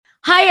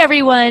Hi,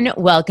 everyone.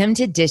 Welcome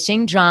to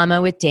Dishing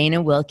Drama with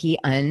Dana Wilkie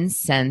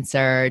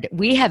Uncensored.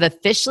 We have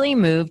officially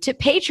moved to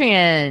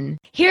Patreon.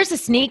 Here's a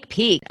sneak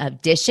peek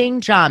of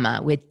Dishing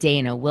Drama with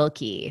Dana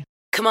Wilkie.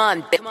 Come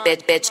on,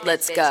 bitch,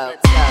 let's go.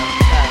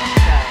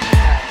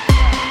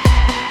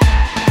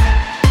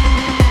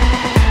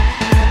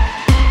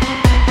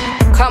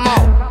 Come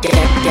on, get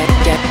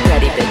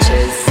ready,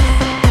 bitches.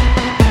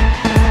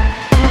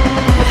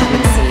 You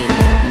haven't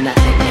seen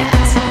nothing yet.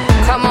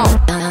 Come on.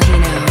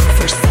 Valentino,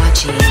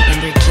 Versace,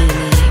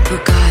 Lamborghini,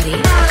 Bugatti.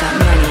 I got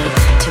money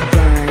to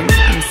burn.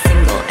 I'm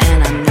single and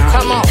I'm naughty.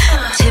 Come on.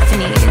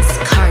 Tiffany's,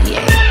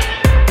 Cartier,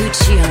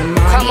 Gucci,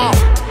 Armani. Come on.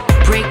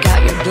 Break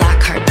out your black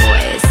card,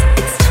 boys.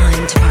 It's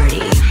time to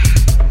party.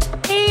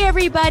 Hey,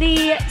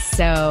 everybody.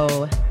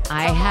 So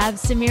I have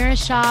Samira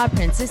Shah.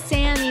 Princess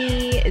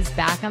Sammy is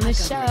back on the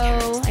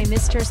show. I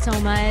missed her so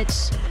much.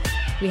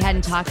 We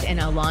hadn't talked in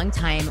a long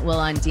time. Well,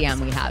 on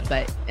DM we have,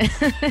 but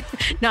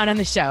not on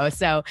the show.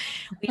 So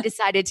we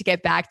decided to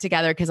get back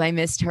together because I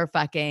missed her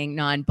fucking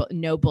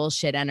no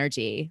bullshit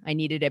energy. I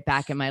needed it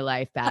back in my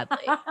life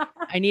badly.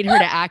 I need her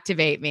to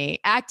activate me.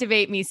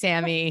 Activate me,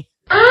 Sammy.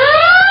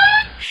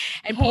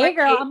 And hey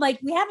girl, I'm like,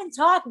 we haven't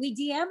talked. We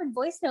DM and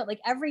voice note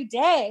like every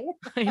day.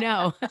 I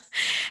know.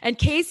 And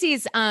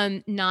Casey's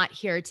not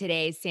here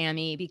today,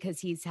 Sammy, because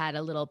he's had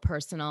a little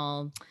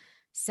personal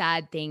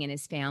sad thing in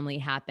his family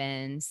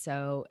happen.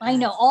 So I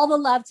know, all the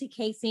love to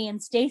Casey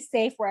and stay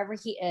safe wherever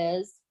he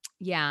is.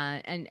 Yeah,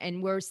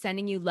 and we're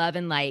sending you love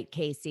and light,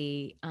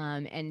 Casey.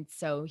 And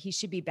so he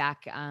should be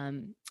back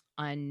on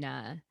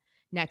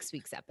next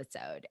week's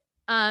episode.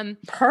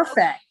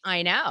 Perfect.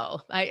 I know.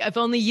 If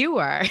only you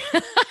were.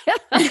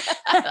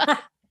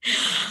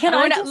 Can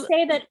I just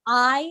say that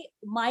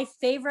my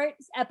favorite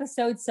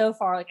episode so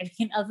far, like, I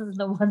mean, other than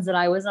the ones that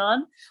I was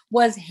on,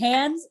 was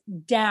hands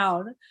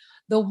down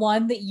the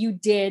one that you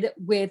did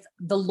with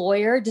the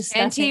lawyer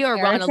discussing NT or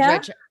Erica. Ronald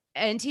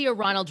Richards. NT or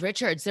Ronald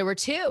Richards. There were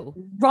two.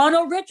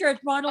 Ronald Richards.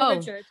 I'm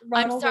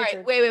sorry.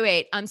 Richards.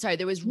 Wait. I'm sorry.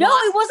 There was No,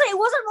 it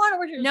wasn't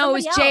Ronald Richards. No, it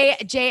was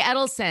Jay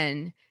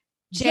Edelson.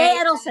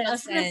 Jay Edelson. I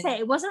was going to say,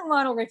 it wasn't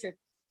Ronald Richards.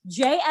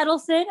 Jay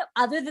Edelson,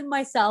 other than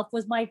myself,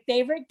 was my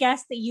favorite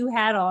guest that you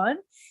had on.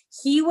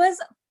 He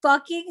was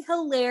fucking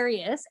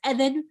hilarious. And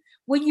then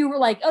when you were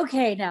like,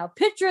 okay, now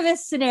picture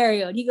this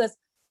scenario. And he goes,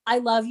 I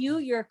love you.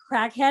 You're a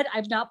crackhead.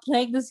 I'm not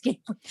playing this game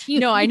with you.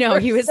 No, I know.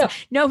 He was,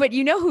 no, but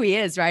you know who he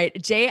is, right?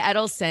 Jay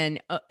Edelson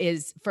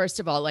is, first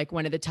of all, like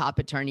one of the top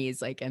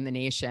attorneys like in the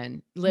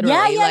nation, literally.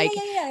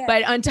 Yeah.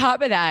 But on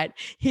top of that,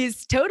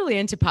 he's totally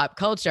into pop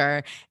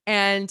culture.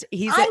 And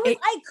he's,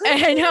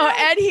 I know.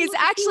 And he's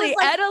actually,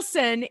 like,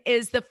 Edelson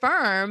is the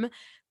firm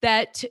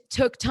that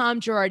took Tom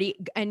Girardi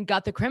and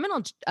got the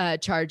criminal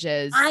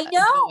charges. I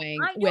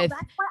know. With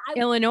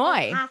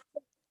Illinois.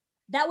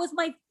 That was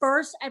my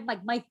first and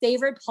like my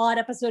favorite pod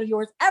episode of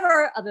yours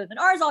ever, other than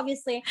ours,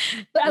 obviously.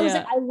 But I was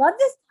like, I love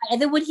this guy.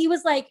 And then when he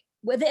was like,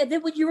 and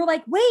then when you were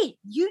like, wait,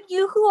 you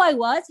knew who I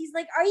was? He's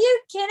like, are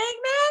you kidding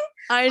me?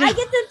 I get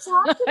to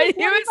talk to the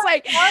He was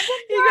like,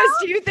 he goes,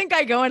 do you think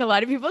I go on a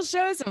lot of people's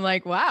shows? I'm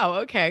like, wow,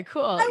 okay,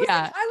 cool. I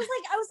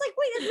was like,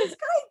 wait, is this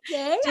guy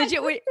gay? Did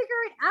you figure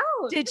it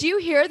out? Did you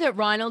hear that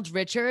Ronald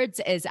Richards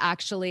is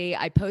actually,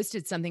 I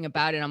posted something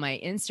about it on my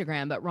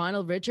Instagram, but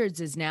Ronald Richards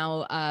is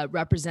now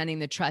representing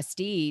the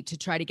trustee to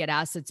try to get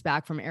assets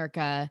back from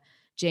Erica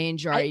Jane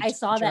Girardi. I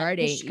saw that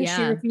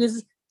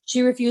because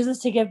she refuses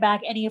to give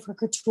back any of her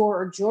couture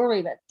or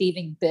jewelry, that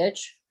thieving bitch.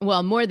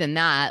 Well, more than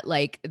that,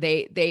 like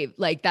they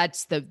like,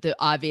 that's the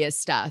obvious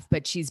stuff,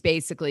 but she's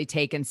basically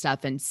taken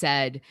stuff and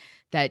said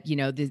that, you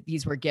know,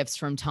 these were gifts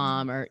from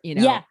Tom, or, you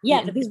know,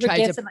 these were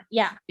gifts.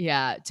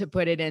 To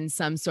put it in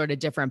some sort of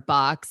different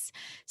box.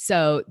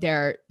 So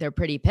they're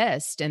pretty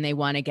pissed and they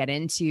want to get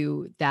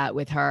into that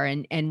with her.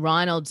 And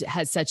Ronald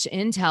has such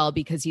intel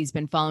because he's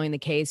been following the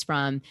case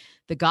from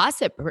the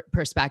gossip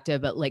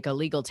perspective, but like a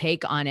legal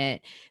take on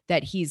it,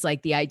 that he's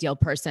like the ideal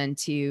person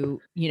to,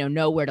 you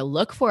know where to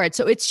look for it.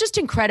 So it's just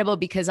incredible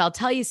because I'll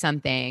tell you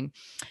something.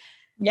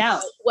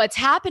 Yeah. What's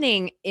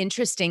happening,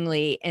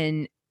 interestingly,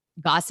 in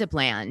gossip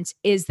land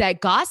is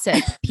that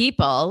gossip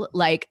people,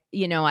 like,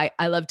 you know,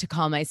 I love to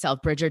call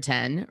myself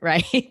Bridgerton,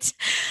 right?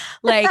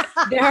 Like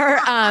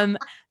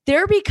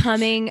they're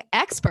becoming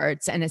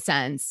experts in a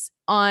sense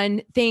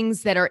on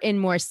things that are in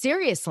more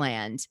serious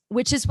land,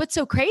 which is what's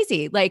so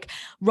crazy. Like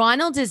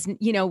Ronald is,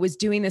 you know, was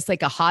doing this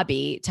like a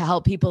hobby to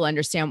help people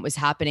understand what was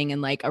happening in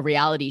like a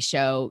reality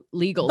show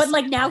legal. But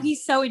like now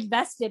he's so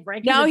invested,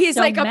 right? Now he's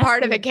so like a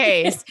part of the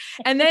case.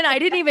 And then I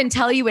didn't even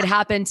tell you what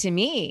happened to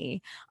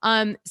me.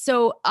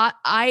 So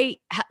I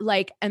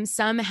like am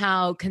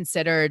somehow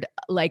considered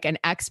like an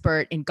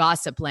expert in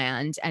gossip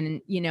land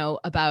and, you know,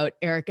 about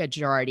Erica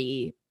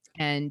Girardi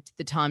and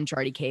the Tom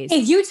Girardi case. Hey,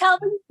 you tell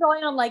me he's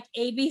going on like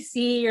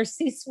ABC or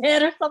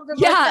C-SPAN or something like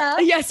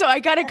that? Yeah. So I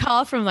got a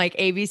call from like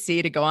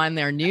ABC to go on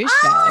their news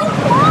show.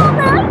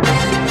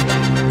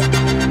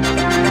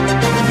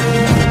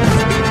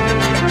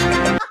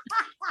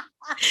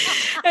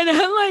 And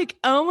I'm like,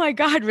 oh my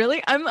God,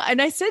 really?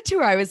 And I said to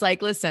her, I was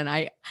like, listen,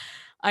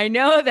 I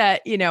know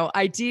that,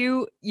 I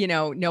do,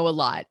 know a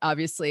lot,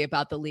 obviously,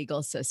 about the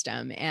legal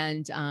system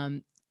and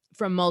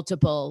from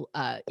multiple,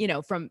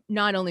 from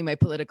not only my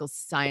political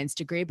science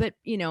degree, but,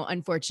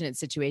 unfortunate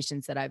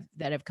situations that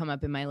have come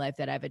up in my life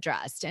that I've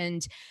addressed.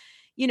 And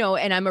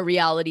I'm a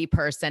reality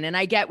person and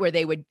I get where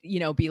they would,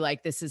 be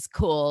like, this is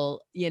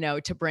cool,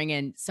 to bring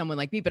in someone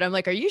like me. But I'm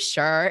like, are you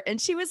sure? And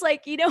she was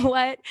like, you know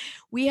what?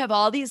 We have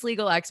all these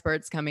legal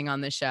experts coming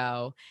on the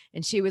show.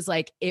 And she was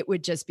like, it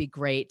would just be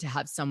great to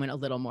have someone a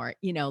little more,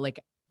 like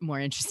more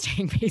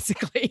interesting,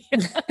 basically.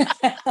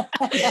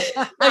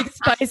 Like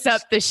spice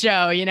up the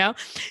show,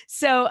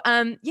 So,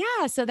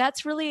 so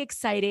that's really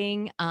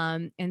exciting.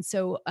 And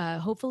so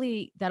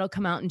hopefully that'll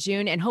come out in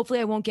June and hopefully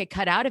I won't get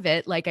cut out of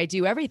it like I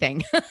do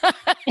everything.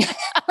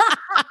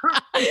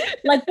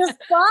 Like the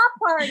spa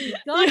party.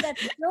 God, that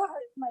still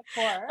hurts my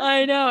core.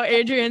 I know.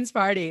 Adrian's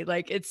party.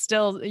 Like it's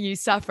still, you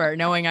suffer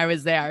knowing I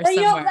was there. But,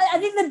 I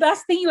think the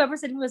best thing you ever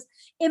said was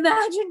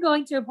imagine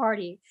going to a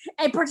party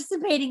and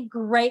participating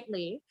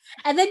greatly.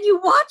 And then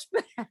you watch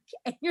back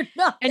and you're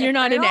not in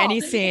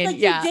any scene. Like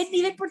you didn't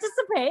even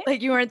participate.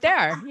 Like you weren't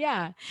there.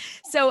 Yeah.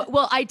 So,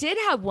 well, I did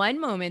have one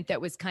moment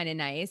that was kind of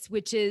nice,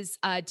 which is,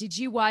 did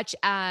you watch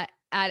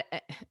I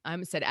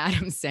almost said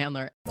Adam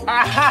Sandler.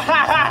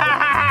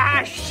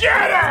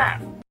 Shut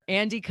up!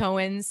 Andy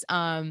Cohen's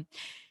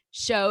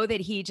show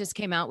that he just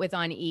came out with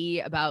on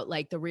E! About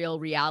like the real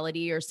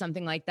reality or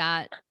something like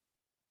that.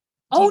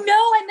 No,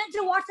 I meant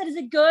to watch that. Is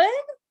it good?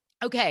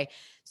 Okay.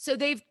 So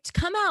they've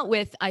come out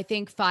with, I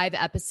think, 5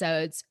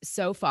 episodes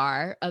so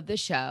far of the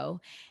show.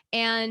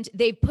 And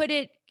they put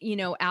it,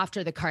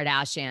 after the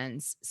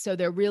Kardashians. So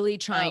they're really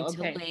trying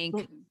to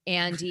link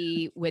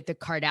Andy with the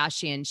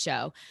Kardashian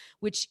show,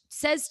 which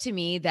says to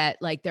me that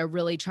like they're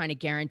really trying to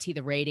guarantee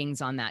the ratings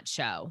on that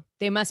show.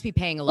 They must be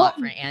paying a lot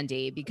for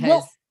Andy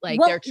because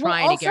they're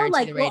trying to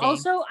guarantee the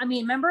ratings. Also, I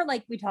mean, remember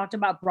like we talked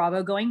about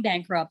Bravo going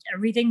bankrupt,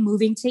 everything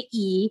moving to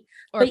E,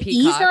 or but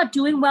Peacock. E's not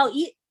doing well.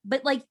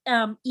 But like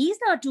E's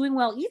not doing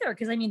well either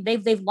because I mean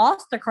they've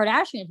lost the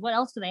Kardashians. What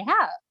else do they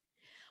have?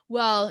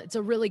 Well, it's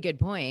a really good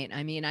point.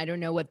 I mean, I don't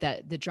know what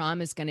the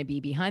drama is going to be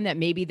behind that.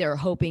 Maybe they're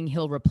hoping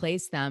he'll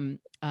replace them,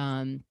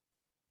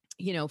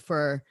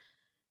 for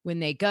when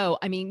they go.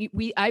 I mean,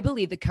 I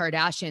believe the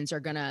Kardashians are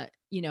going to,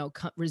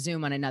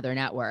 resume on another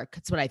network.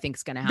 That's what I think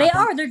is going to happen. They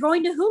are. They're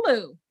going to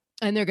Hulu.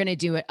 And they're going to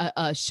do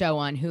a show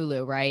on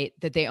Hulu, right?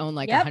 That they own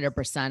like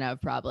 100% of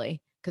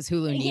probably because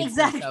Hulu needs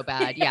them so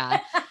bad.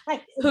 Yeah.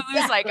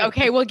 Hulu's like,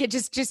 okay, well,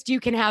 just you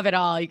can have it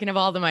all. You can have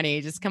all the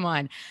money. Just come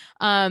on.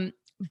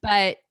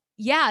 But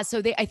yeah,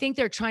 so I think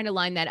they're trying to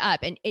line that up,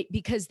 and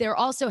because they're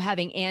also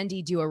having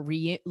Andy do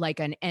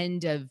an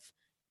end of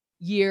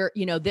year,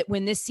 that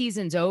when this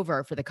season's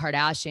over for the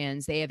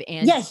Kardashians, they have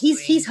Andy. Yeah,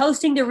 he's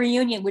hosting the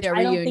reunion, which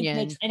I don't think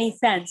makes any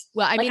sense.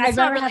 Well, I mean, it's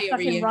not really a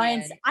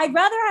reunion. I'd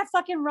rather have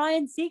fucking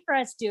Ryan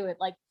Seacrest do it.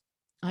 Like,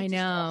 I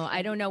know.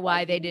 I don't know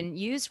why they didn't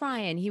use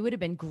Ryan. He would have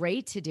been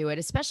great to do it,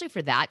 especially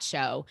for that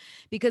show,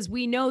 because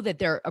we know that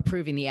they're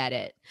approving the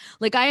edit.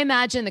 Like I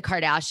imagine the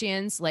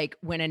Kardashians, like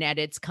when an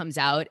edit comes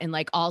out and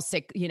like all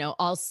six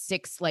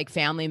like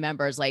family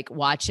members like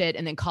watch it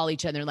and then call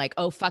each other like,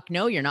 oh, fuck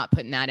no, you're not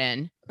putting that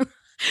in.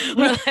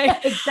 Or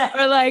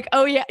like,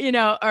 oh yeah,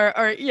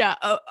 or yeah,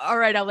 oh, all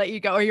right, I'll let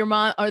you go. Or your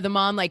mom or the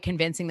mom like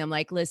convincing them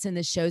like, listen,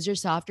 this shows your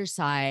softer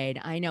side.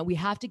 I know we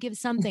have to give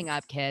something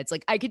up, kids.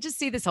 Like I could just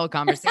see this whole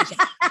conversation.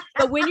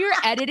 But when you're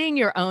editing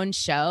your own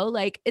show,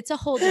 like it's a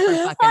whole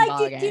different fucking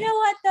ballgame. Do you know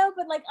what though?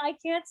 But like I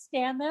can't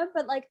stand them.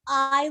 But like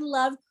I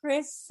love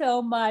Chris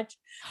so much.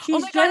 Oh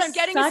my God, I'm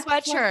getting a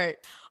sweatshirt.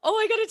 Oh,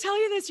 I got to tell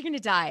you this. You're going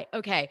to die.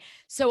 Okay.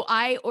 So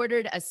I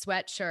ordered a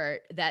sweatshirt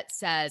that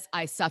says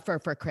I suffer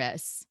for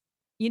Chris.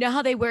 You know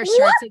how they wear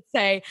shirts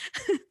that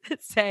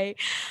say,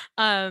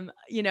 Kim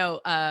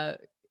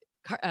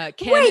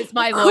is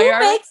my lawyer.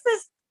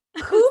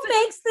 Who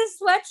makes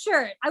this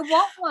sweatshirt? I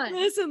want one.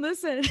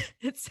 Listen.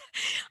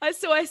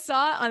 So I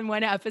saw on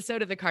one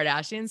episode of the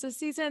Kardashians this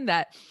season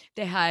that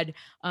they had,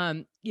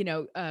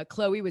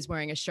 Khloe was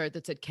wearing a shirt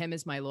that said Kim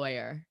is my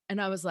lawyer.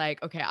 And I was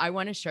like, okay, I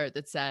want a shirt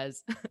that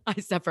says I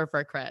suffer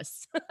for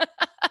Chris.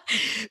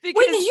 Wait,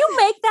 did you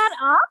make that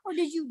up or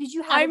did you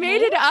have I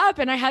made it up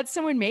and I had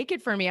someone make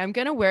it for me. I'm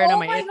going to wear it on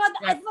my Instagram. God,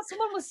 I thought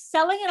someone was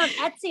selling it on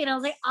Etsy and I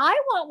was like, I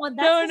want one.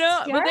 That's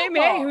no, but they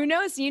may, who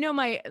knows?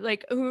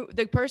 Who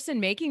the person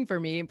making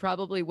for me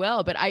probably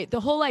will, but the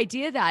whole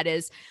idea of that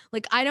is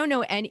like, I don't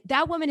know. And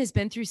that woman has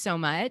been through so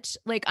much.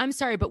 Like, I'm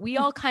sorry, but we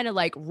all kind of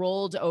like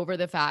rolled over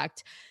the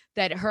fact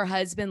that her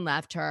husband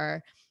left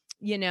her,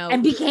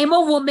 and became a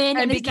woman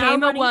and would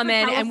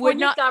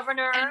not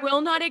governor and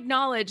will not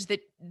acknowledge that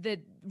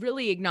that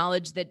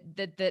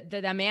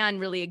man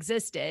really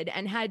existed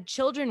and had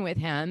children with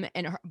him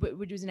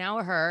which was now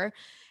her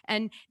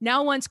and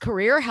now wants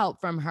career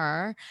help from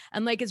her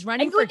and like is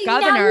running for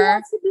governor. Now he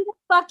wants to be the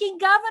fucking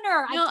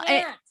governor. I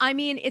can't. I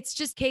mean, it's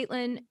just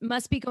Caitlyn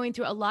must be going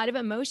through a lot of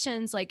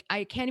emotions. Like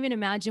I can't even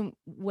imagine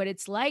what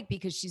it's like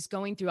because she's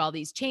going through all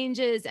these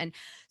changes. And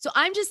so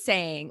I'm just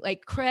saying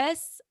like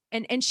Chris,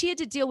 And she had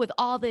to deal with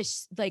all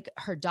this, like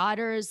her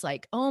daughters,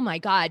 like, oh my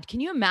God, can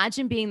you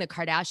imagine being the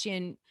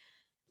Kardashian,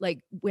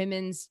 like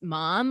women's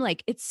mom?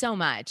 Like it's so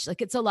much,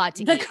 like it's a lot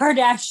to The eat.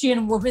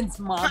 Kardashian woman's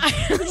mom.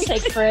 Say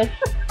Chris.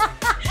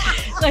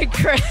 Like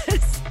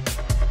Chris.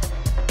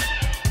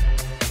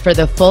 For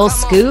the full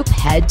scoop,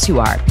 head to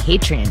our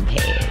Patreon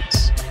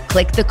page.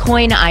 Click the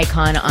coin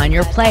icon on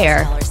your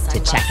player to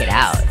check it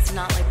out. It's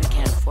not like we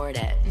can't afford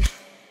it.